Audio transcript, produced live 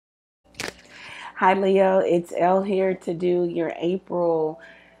Hi Leo, it's Elle here to do your April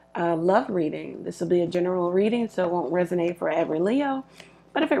love reading. This will be a general reading, so it won't resonate for every Leo.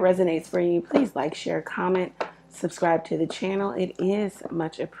 But if it resonates for you, please like, share, comment, subscribe to the channel. It is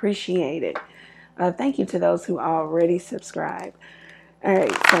much appreciated. Thank you to those who already subscribed. All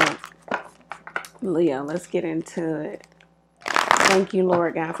right, so Leo, let's get into it. Thank you,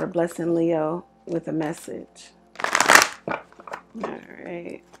 Lord God, for blessing Leo with a message. All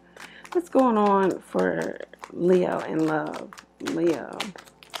right. What's going on for Leo in love? Leo.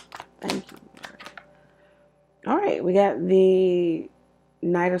 Thank you. All right, we got the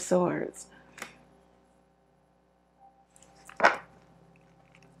Knight of Swords.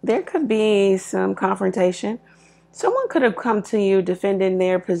 There could be some confrontation. Someone could have come to you defending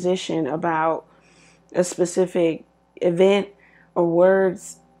their position about a specific event or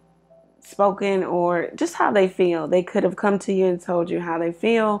words spoken or just how they feel. They could have come to you and told you how they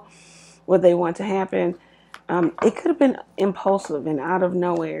feel, what they want to happen. It could have been impulsive and out of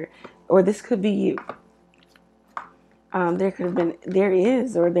nowhere, or this could be you. There could have been, there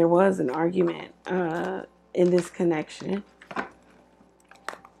is, or there was an argument in this connection.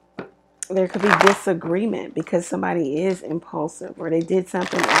 There could be disagreement because somebody is impulsive or they did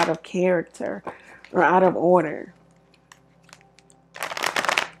something out of character or out of order.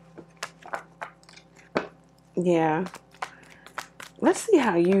 Yeah. Let's see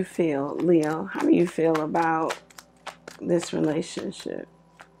how you feel, Leo. How do you feel about this relationship?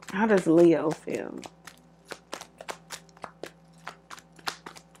 How does Leo feel?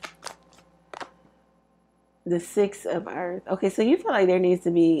 The Six of Earth. Okay, so you feel like there needs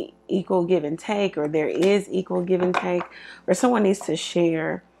to be equal give and take, or there is equal give and take, or someone needs to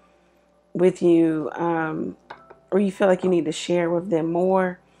share with you, or you feel like you need to share with them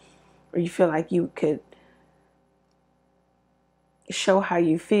more, or you feel like you could show how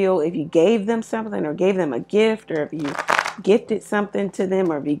you feel if you gave them something or gave them a gift, or if you gifted something to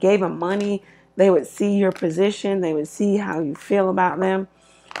them, or if you gave them money, they would see your position, they would see how you feel about them.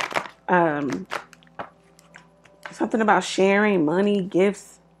 Something about sharing money,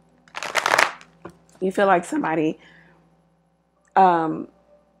 gifts. You feel like somebody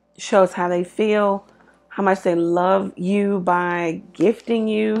shows how they feel, how much they love you by gifting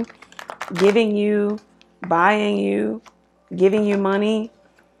you, giving you, buying you, giving you money.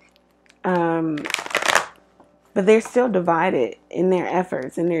 But they're still divided in their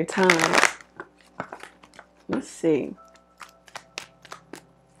efforts, in their time. Let's see.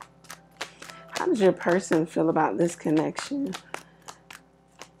 How does your person feel about this connection?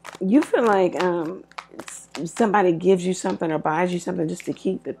 You feel like somebody gives you something or buys you something just to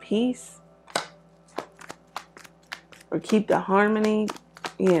keep the peace or keep the harmony.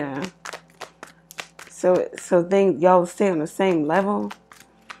 Yeah. So y'all stay on the same level.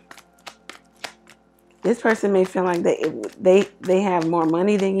 This person may feel like they have more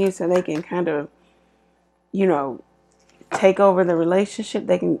money than you, so they can kind of, you know, take over the relationship.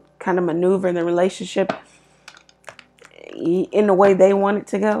 They can kind of maneuver the relationship in the way they want it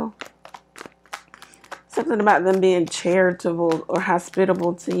to go. Something about them being charitable or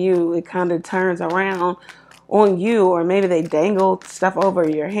hospitable to you, it kind of turns around on you, or maybe they dangle stuff over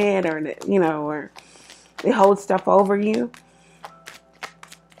your head, or, you know, or they hold stuff over you,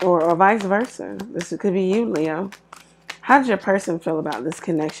 or vice versa. This could be you, Leo. How does your person feel about this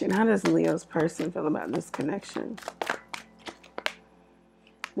connection? How does Leo's person feel about this connection?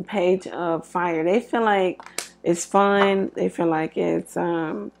 The Page of Fire. They feel like it's fun. They feel like it's,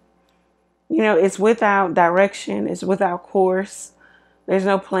 you know, it's without direction. It's without course. There's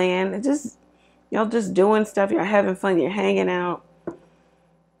no plan. It's just, y'all just doing stuff. You're having fun. You're hanging out.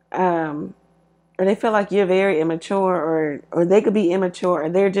 Or they feel like you're very immature, or they could be immature, or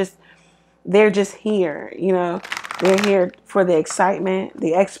they're just here, you know. They're here for the excitement,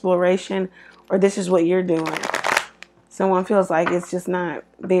 the exploration, or this is what you're doing. Someone feels like it's just not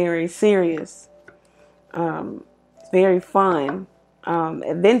very serious. It's very fun,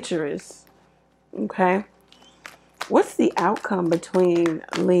 adventurous. Okay. What's the outcome between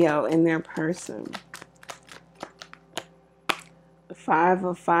Leo and their person? The Five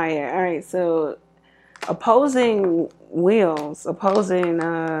of Fire. All right, so opposing wills, opposing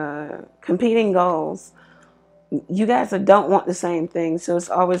competing goals. You guys don't want the same thing, so it's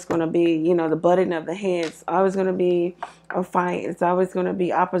always going to be, you know, the butting of the heads. Always going to be a fight. It's always going to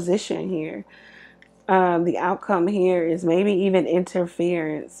be opposition here. The outcome here is maybe even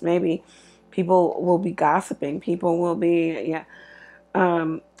interference. Maybe people will be gossiping. People will be, yeah.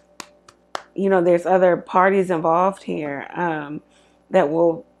 You know, there's other parties involved here that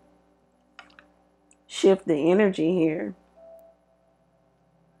will shift the energy here.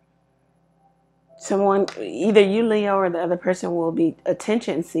 Someone, either you, Leo, or the other person will be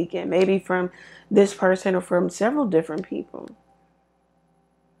attention seeking, maybe from this person or from several different people.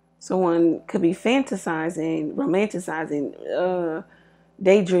 Someone could be fantasizing, romanticizing,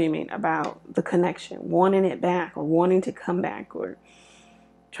 daydreaming about the connection, wanting it back or wanting to come back, or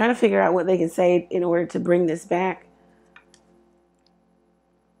trying to figure out what they can say in order to bring this back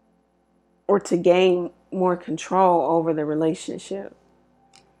or to gain more control over the relationship.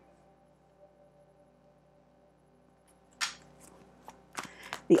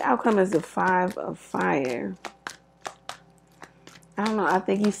 The outcome is the 5 of Fire. I don't know. I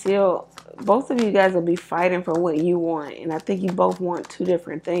think you still, both of you guys will be fighting for what you want. And I think you both want two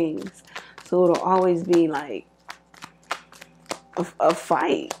different things. So it'll always be like a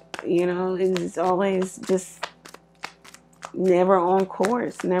fight. You know, it's always just never on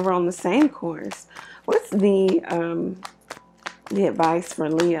course, never on the same course. What's the advice for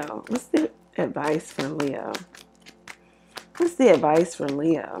Leo? What's the advice for Leo? What's the advice for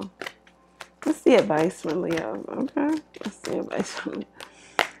Leo? What's the advice for Leo? Okay. What's the advice for Leo?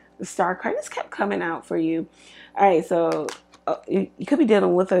 The Star card just kept coming out for you. All right. So you could be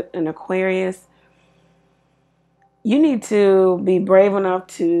dealing with an Aquarius. You need to be brave enough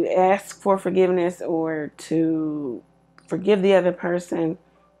to ask for forgiveness or to forgive the other person,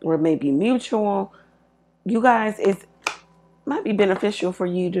 or maybe mutual. You guys, it might be beneficial for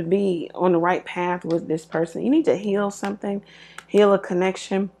you to be on the right path with this person. You need to heal something, heal a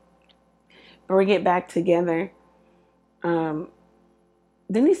connection, or get back together. There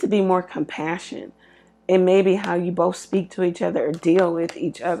needs to be more compassion in maybe how you both speak to each other or deal with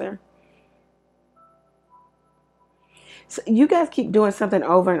each other. So you guys keep doing something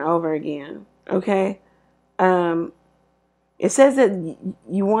over and over again, okay? It says that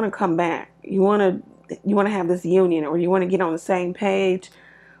you want to come back. You want to have this union, or you want to get on the same page,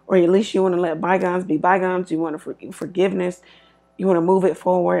 or at least you want to let bygones be bygones. You want forgiveness. You want to move it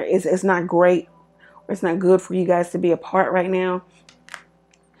forward. It's not great. It's not good for you guys to be apart right now.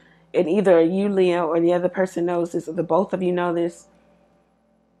 And either you, Leo, or the other person knows this, or the both of you know this.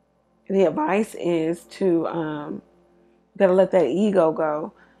 The advice is to you gotta let that ego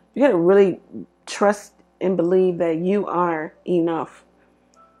go. You gotta really trust and believe that you are enough.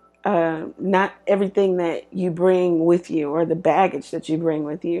 Not everything that you bring with you or the baggage that you bring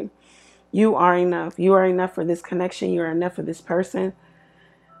with you. You are enough. You are enough for this connection. You are enough for this person.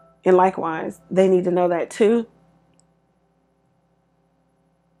 And likewise, they need to know that too.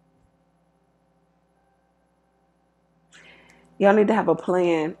 Y'all need to have a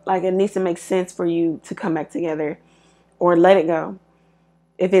plan. Like, it needs to make sense for you to come back together or let it go.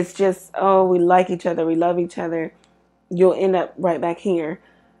 If it's just, oh, we like each other, we love each other, you'll end up right back here.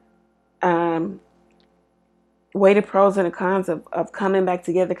 Weigh the pros and the cons of coming back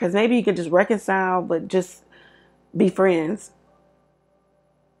together, because maybe you could just reconcile, but just be friends.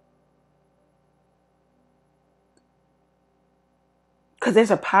 Because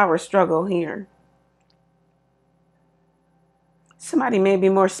there's a power struggle here. Somebody may be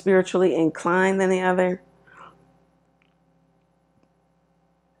more spiritually inclined than the other.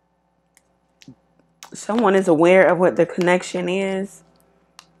 Someone is aware of what the connection is.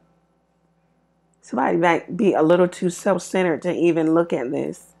 Somebody might be a little too self-centered to even look at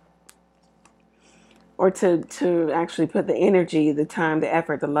this, or to actually put the energy, the time, the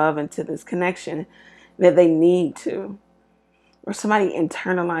effort, the love into this connection that they need to. Or somebody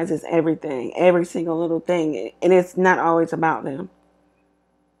internalizes everything, every single little thing, and it's not always about them.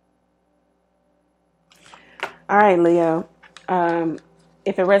 All right, Leo.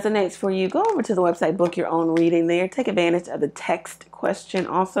 If it resonates for you, go over to the website, book your own reading there. Take advantage of the text question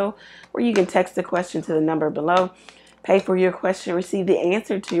also, where you can text the question to the number below. Pay for your question, receive the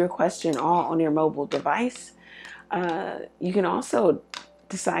answer to your question all on your mobile device. You can also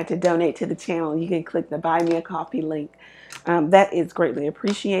decide to donate to the channel. You can click the Buy Me a Coffee link. That is greatly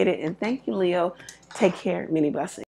appreciated. And thank you, Leo. Take care. Many blessings.